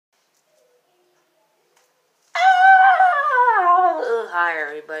Hi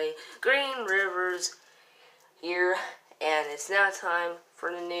everybody, Green Rivers here, and it's now time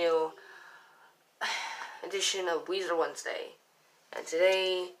for the new edition of WEEZER Wednesday. And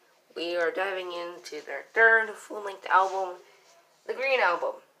today, we are diving into their third full-length album, the Green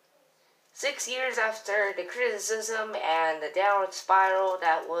Album. 6 years after the criticism and the downward spiral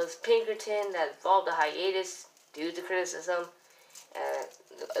that was Pinkerton that involved a hiatus due to criticism,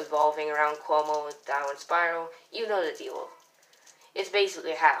 evolving around Cuomo with downward spiral, you know the deal. It's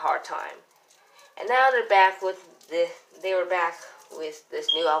basically a hard time. And now they're back with they were back with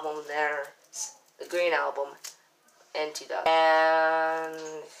this new album, the Green Album, in 2000.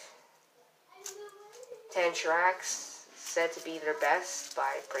 And 10 tracks, said to be their best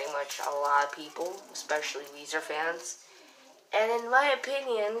by pretty much a lot of people, especially Weezer fans. And in my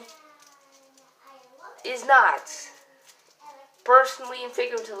opinion, is not. Personally and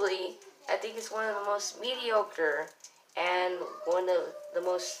figuratively, I think it's one of the most mediocre and one of the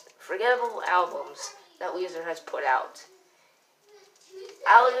most forgettable albums that Weezer has put out.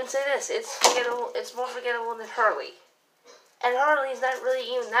 I'll even say this, it's more forgettable than Hurley. And Hurley is not really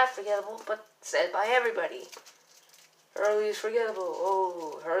even that forgettable, but said by everybody. Hurley is forgettable.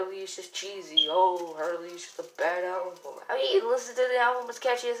 Oh, Hurley is just cheesy. Oh, Hurley is just a bad album. I mean, listen to the album, it's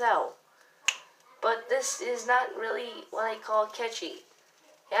catchy as hell. But this is not really what I call catchy.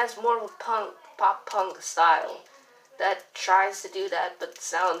 It has more of a pop punk style that tries to do that, but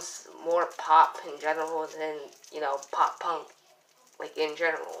sounds more pop in general than, pop punk, like in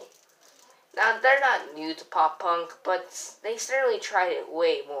general. Now, they're not new to pop punk, but they certainly tried it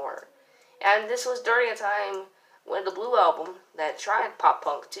way more. And this was during a time when the Blue Album, that tried pop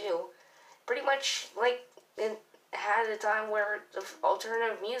punk too, pretty much, it had a time where the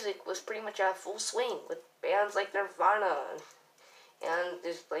alternative music was pretty much at full swing, with bands like Nirvana, and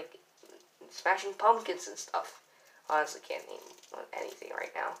there's, Smashing Pumpkins and stuff. Honestly, can't name anything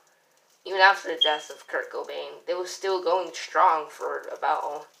right now. Even after the death of Kurt Cobain, they were still going strong for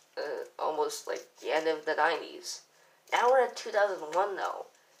about almost the end of the 90s. Now we're at 2001 though.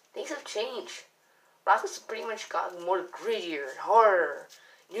 Things have changed. Rock has pretty much gotten more grittier, harder,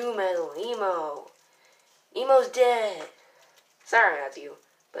 new metal, emo. Emo's dead. Sorry, Matthew,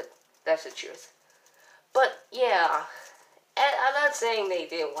 but that's the truth. But yeah, and I'm not saying they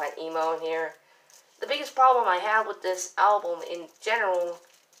didn't want emo in here. The biggest problem I have with this album in general,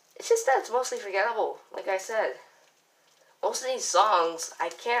 it's just that it's mostly forgettable, like I said. Most of these songs, I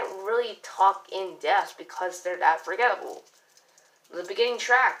can't really talk in depth because they're that forgettable. The beginning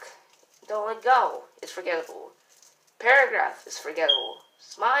track, Don't Let Go, is forgettable. Paragraph is forgettable.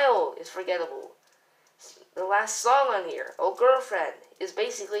 Smile is forgettable. The last song on here, Oh Girlfriend, is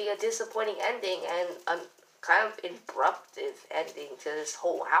basically a disappointing ending and a kind of abruptive ending to this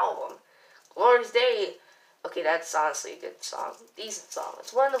whole album. Glorious Day, okay, that's honestly a good song. Decent song.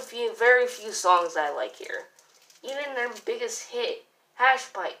 It's one of the very few songs I like here. Even their biggest hit,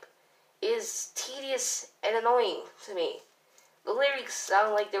 Hash Pipe, is tedious and annoying to me. The lyrics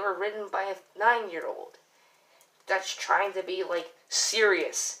sound like they were written by a 9-year-old that's trying to be,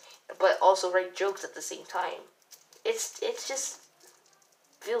 serious, but also write jokes at the same time. It's just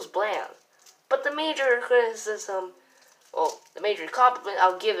feels bland. But the major criticism, the major compliment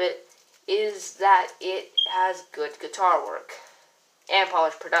I'll give it, is that it has good guitar work. And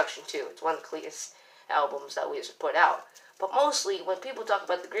polished production, too. It's one of the cleanest albums that Weezer put out. But mostly, when people talk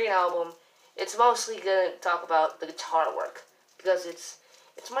about the Green Album, it's mostly going to talk about the guitar work. Because it's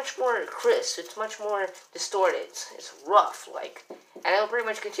much more crisp, it's much more distorted, it's rough, and it'll pretty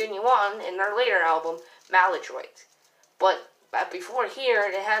much continue on in their later album, Maladroit. But before here,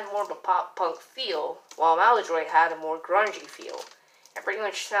 it had more of a pop-punk feel, while Maladroit had a more grungy feel. It pretty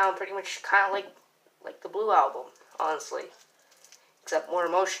much sound kind of like the Blue Album, honestly. Except more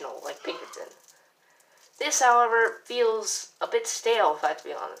emotional, like Pinkerton. This, however, feels a bit stale, if I have to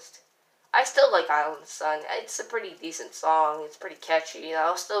be honest. I still like Island Sun. It's a pretty decent song. It's pretty catchy.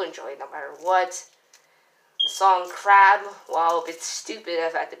 I'll still enjoy it no matter what. The song Crab, while a bit stupid,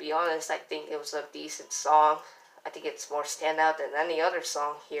 if I have to be honest, I think it was a decent song. I think it's more standout than any other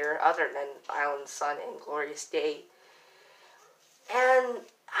song here, other than Island Sun and Glorious Day. And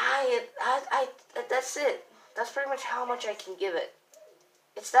that's it. That's pretty much how much I can give it.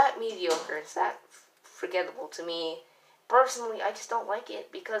 It's that mediocre. It's that forgettable to me. Personally, I just don't like it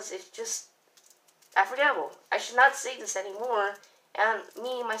because it's just forgettable. I should not say this anymore. And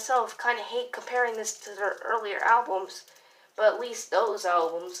me, myself, kind of hate comparing this to their earlier albums. But at least those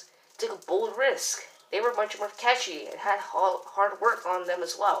albums took a bold risk. They were much more catchy and had hard work on them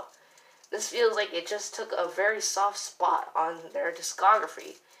as well. This feels like it just took a very soft spot on their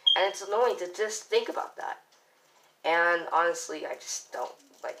discography, and it's annoying to just think about that. And honestly, I just don't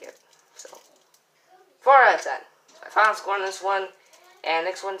like it. So, 4 out of 10. My final score on this one. And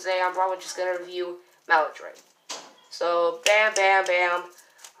next Wednesday, I'm probably just going to review Mallet Train. So, bam, bam, bam.